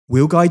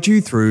We'll guide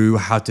you through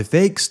how to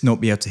fix not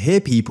being able to hear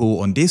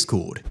people on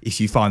Discord. If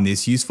you find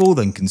this useful,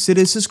 then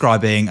consider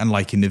subscribing and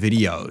liking the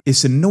video.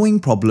 It's an annoying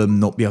problem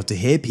not being able to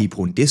hear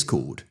people on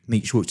Discord.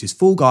 Make sure it's this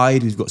full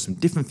guide, we've got some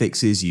different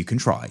fixes you can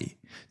try.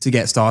 To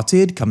get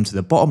started, come to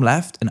the bottom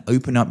left and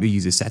open up your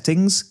user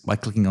settings by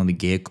clicking on the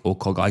gear or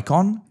cog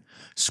icon.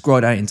 Scroll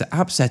down into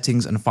app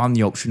settings and find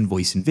the option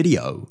voice and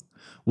video.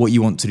 What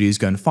you want to do is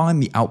go and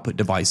find the output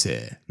device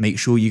here. Make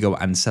sure you go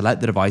and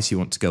select the device you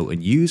want to go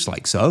and use,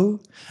 like so,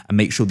 and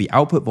make sure the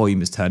output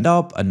volume is turned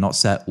up and not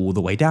set all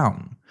the way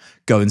down.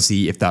 Go and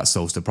see if that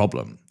solves the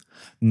problem.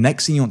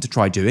 Next thing you want to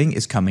try doing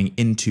is coming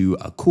into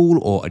a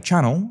call or a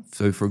channel.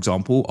 So for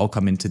example, I'll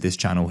come into this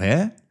channel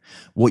here.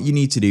 What you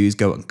need to do is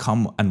go and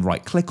come and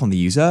right click on the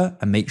user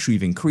and make sure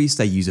you've increased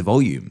their user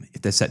volume.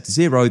 If they're set to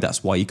 0,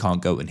 that's why you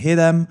can't go and hear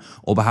them,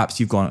 or perhaps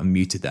you've gone and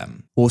muted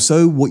them.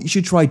 Also, what you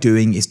should try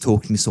doing is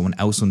talking to someone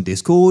else on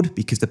Discord,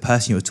 because the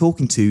person you're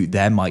talking to,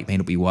 their mic may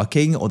not be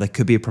working, or there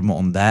could be a problem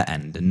on their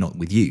end and not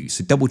with you.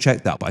 So double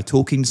check that by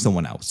talking to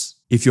someone else.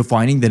 If you're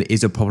finding that it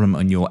is a problem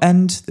on your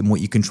end, then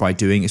what you can try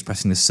doing is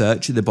pressing the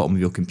search at the bottom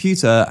of your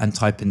computer and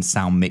type in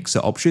sound mixer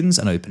options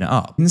and open it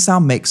up. In the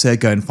sound mixer,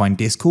 go and find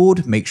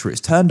Discord, make sure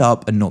it's turned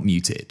up and not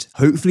muted.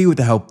 Hopefully with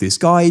the help of this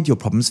guide, your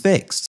problem's fixed.